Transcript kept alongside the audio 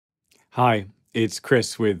Hi, it's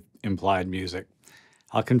Chris with Implied Music.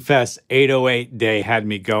 I'll confess, 808 Day had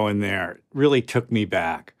me going there. It really took me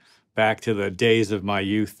back to the days of my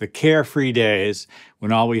youth, the carefree days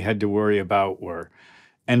when all we had to worry about were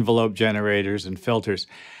envelope generators and filters.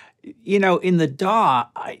 You know, in the DAW,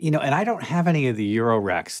 and I don't have any of the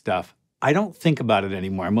Eurorack stuff. I don't think about it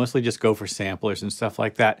anymore. I mostly just go for samplers and stuff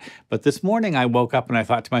like that. But this morning I woke up and I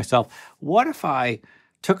thought to myself, what if I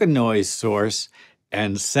took a noise source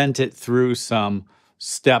and sent it through some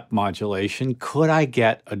step modulation? Could I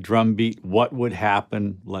get a drum beat? What would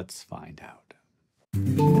happen? Let's find out.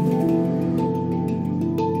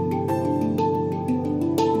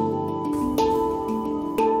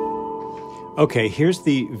 Okay, here's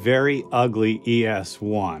the very ugly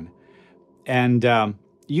ES1. And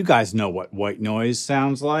you guys know what white noise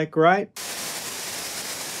sounds like, right?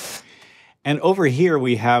 And over here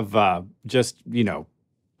we have just,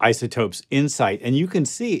 Isotope's Insight. And you can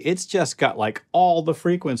see it's just got like all the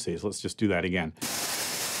frequencies. Let's just do that again.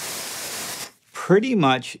 Pretty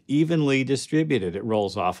much evenly distributed. It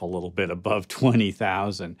rolls off a little bit above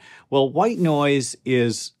 20,000. Well, white noise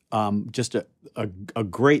is just a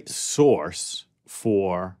great source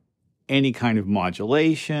for any kind of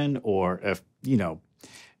modulation or,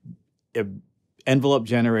 envelope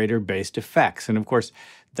generator based effects. And of course,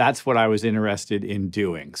 that's what I was interested in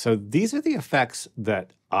doing. So these are the effects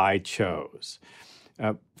that I chose.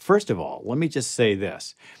 First of all, let me just say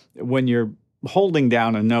this. When you're holding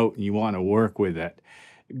down a note and you want to work with it,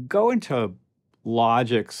 go into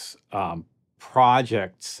Logic's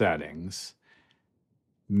project settings,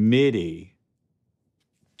 MIDI,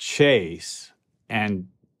 chase, and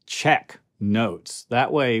check notes.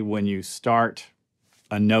 That way, when you start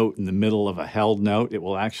a note in the middle of a held note, it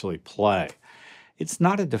will actually play. It's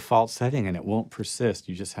not a default setting and it won't persist.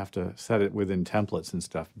 You just have to set it within templates and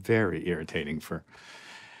stuff. Very irritating for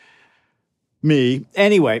me.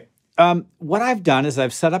 Anyway, what I've done is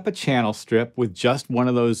I've set up a channel strip with just one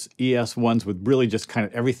of those ES1s with really just kind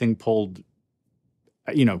of everything pulled,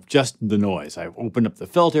 just the noise. I've opened up the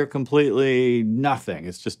filter completely, nothing.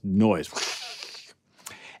 It's just noise.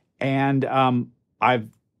 And I've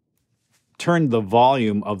turned the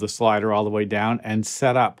volume of the slider all the way down and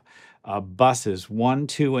set up buses 1,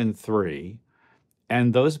 2, and 3.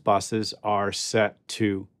 And those buses are set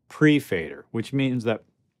to pre-fader, which means that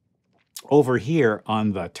over here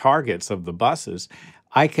on the targets of the buses,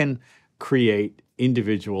 I can create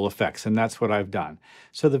individual effects, and that's what I've done.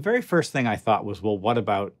 So the very first thing I thought was, well, what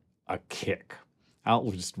about a kick? I'll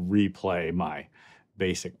just replay my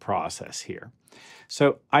basic process here.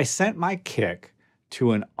 So I sent my kick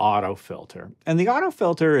to an autofilter, and the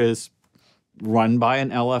autofilter is run by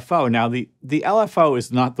an LFO. Now, the LFO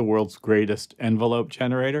is not the world's greatest envelope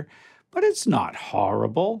generator, but it's not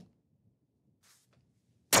horrible.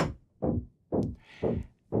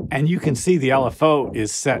 And you can see the LFO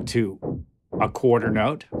is set to a quarter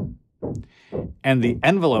note. And the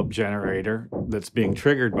envelope generator that's being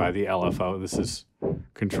triggered by the LFO, this is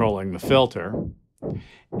controlling the filter,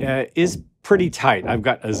 is pretty tight. I've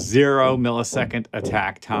got a 0 millisecond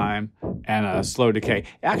attack time and a slow decay. It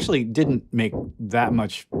actually didn't make that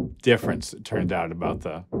much difference, it turned out, about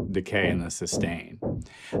the decay and the sustain.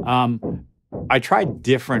 I tried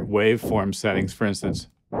different waveform settings. For instance,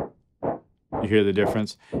 you hear the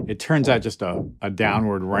difference? It turns out just a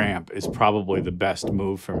downward ramp is probably the best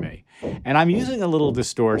move for me. And I'm using a little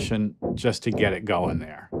distortion just to get it going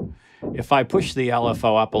there. If I push the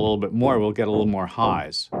LFO up a little bit more, we'll get a little more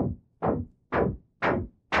highs.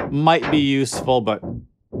 Might be useful, but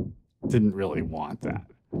didn't really want that.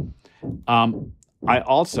 I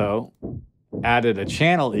also added a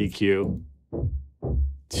channel EQ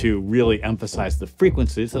to really emphasize the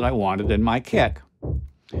frequencies that I wanted in my kick.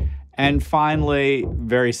 And finally,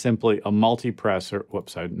 very simply, a multipressor.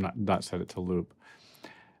 Whoops, I did not set it to loop.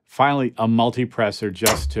 Finally, a multipressor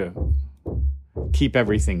just to keep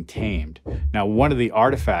everything tamed. Now, one of the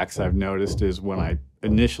artifacts I've noticed is when I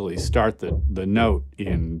initially start the note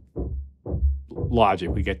in Logic,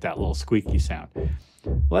 we get that little squeaky sound.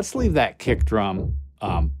 Let's leave that kick drum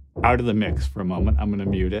out of the mix for a moment. I'm going to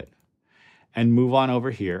mute it and move on over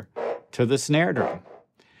here to the snare drum.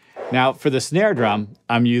 Now, for the snare drum,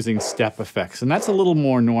 I'm using Step FX, and that's a little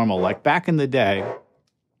more normal. Like back in the day,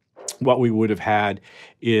 what we would have had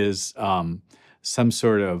is some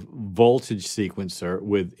sort of voltage sequencer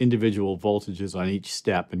with individual voltages on each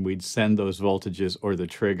step, and we'd send those voltages or the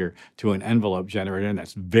trigger to an envelope generator, and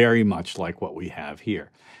that's very much like what we have here.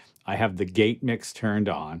 I have the gate mix turned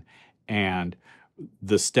on, and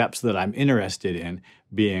the steps that I'm interested in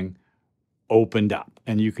being opened up,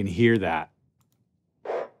 and you can hear that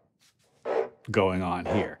going on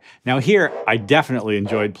here. Now here, I definitely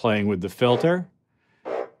enjoyed playing with the filter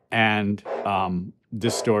and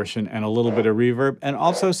distortion and a little bit of reverb and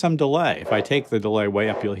also some delay. If I take the delay way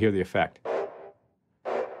up, you'll hear the effect.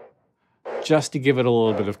 Just to give it a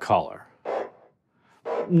little bit of color.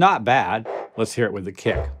 Not bad. Let's hear it with the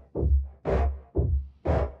kick.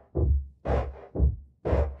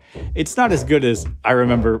 It's not as good as I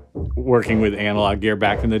remember working with analog gear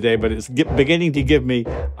back in the day, but it's beginning to give me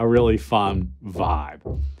a really fun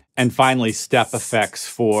vibe. And finally, step effects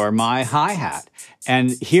for my hi-hat.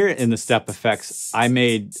 And here in the step effects, I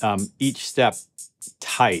made each step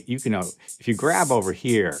tight. You can, if you grab over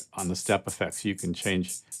here on the step effects, you can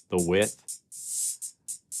change the width,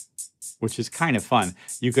 which is kind of fun.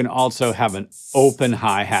 You can also have an open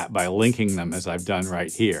hi-hat by linking them as I've done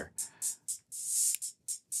right here.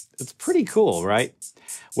 It's pretty cool, right?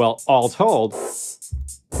 Well, all told,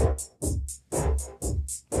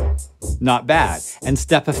 not bad. And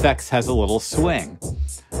step effects has a little swing.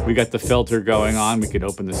 We got the filter going on. We could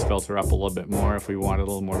open this filter up a little bit more if we wanted a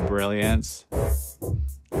little more brilliance.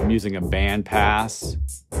 I'm using a band pass.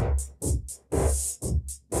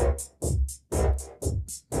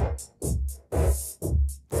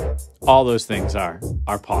 All those things are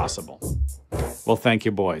possible. Well, thank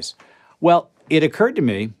you, boys. Well, it occurred to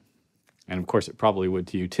me, and of course it probably would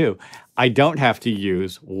to you too, I don't have to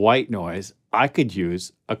use white noise. I could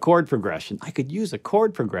use a chord progression. I could use a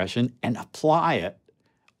chord progression and apply it,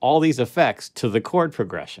 all these effects, to the chord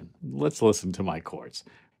progression. Let's listen to my chords.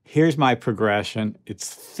 Here's my progression.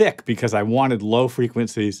 It's thick because I wanted low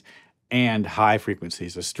frequencies and high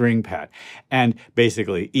frequencies, a string pad. And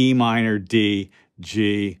basically E minor, D,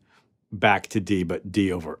 G, back to D, but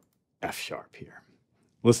D over F sharp here.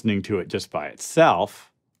 Listening to it just by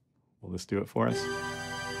itself, will this do it for us?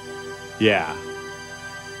 Yeah.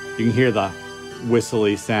 You can hear the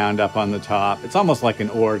whistly sound up on the top. It's almost like an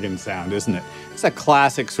organ sound, isn't it? It's a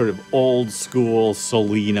classic sort of old school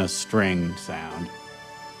Selena string sound.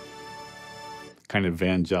 Kind of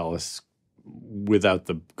Vangelis without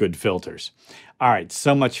the good filters. All right,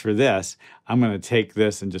 so much for this. I'm going to take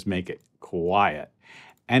this and just make it quiet.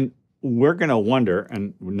 And we're going to wonder,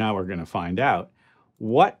 and now we're going to find out,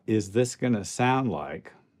 what is this going to sound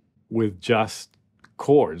like with just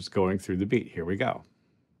chords going through the beat? Here we go.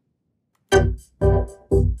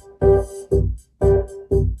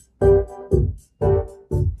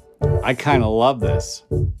 I kind of love this.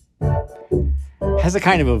 Has a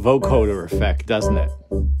kind of a vocoder effect, doesn't it?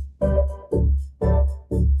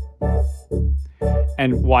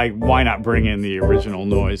 And why not bring in the original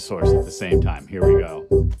noise source at the same time? Here we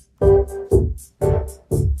go.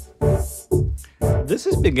 This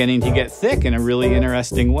is beginning to get thick in a really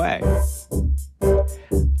interesting way.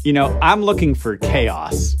 You know, I'm looking for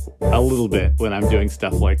chaos a little bit when I'm doing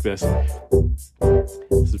stuff like this.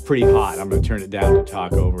 This is pretty hot. I'm going to turn it down to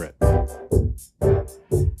talk over it.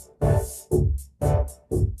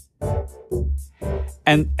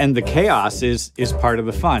 And the chaos is part of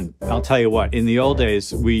the fun. I'll tell you what, in the old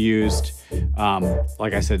days, we used,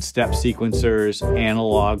 like I said, step sequencers,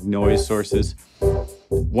 analog noise sources.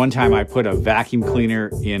 One time I put a vacuum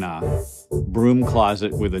cleaner in a broom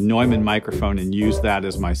closet with a Neumann microphone and used that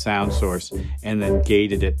as my sound source and then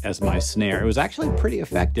gated it as my snare. It was actually pretty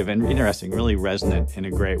effective and interesting, really resonant in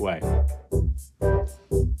a great way.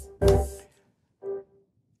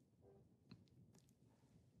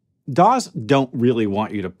 DAWs don't really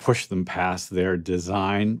want you to push them past their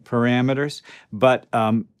design parameters, but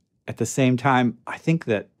at the same time, I think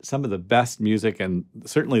that some of the best music and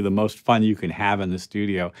certainly the most fun you can have in the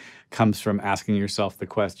studio comes from asking yourself the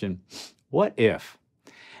question, what if?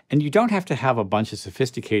 And you don't have to have a bunch of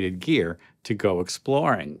sophisticated gear to go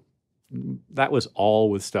exploring. That was all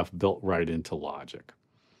with stuff built right into Logic.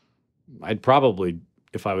 I'd probably,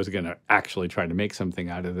 if I was going to actually try to make something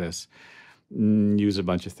out of this, use a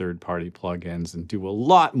bunch of third-party plugins and do a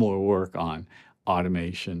lot more work on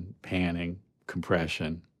automation, panning,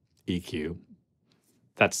 compression, EQ.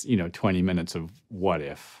 That's, 20 minutes of what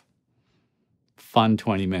if. Fun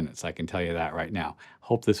 20 minutes, I can tell you that right now.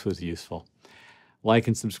 Hope this was useful. Like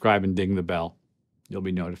and subscribe and ding the bell. You'll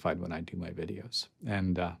be notified when I do my videos.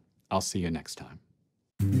 And I'll see you next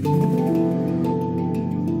time.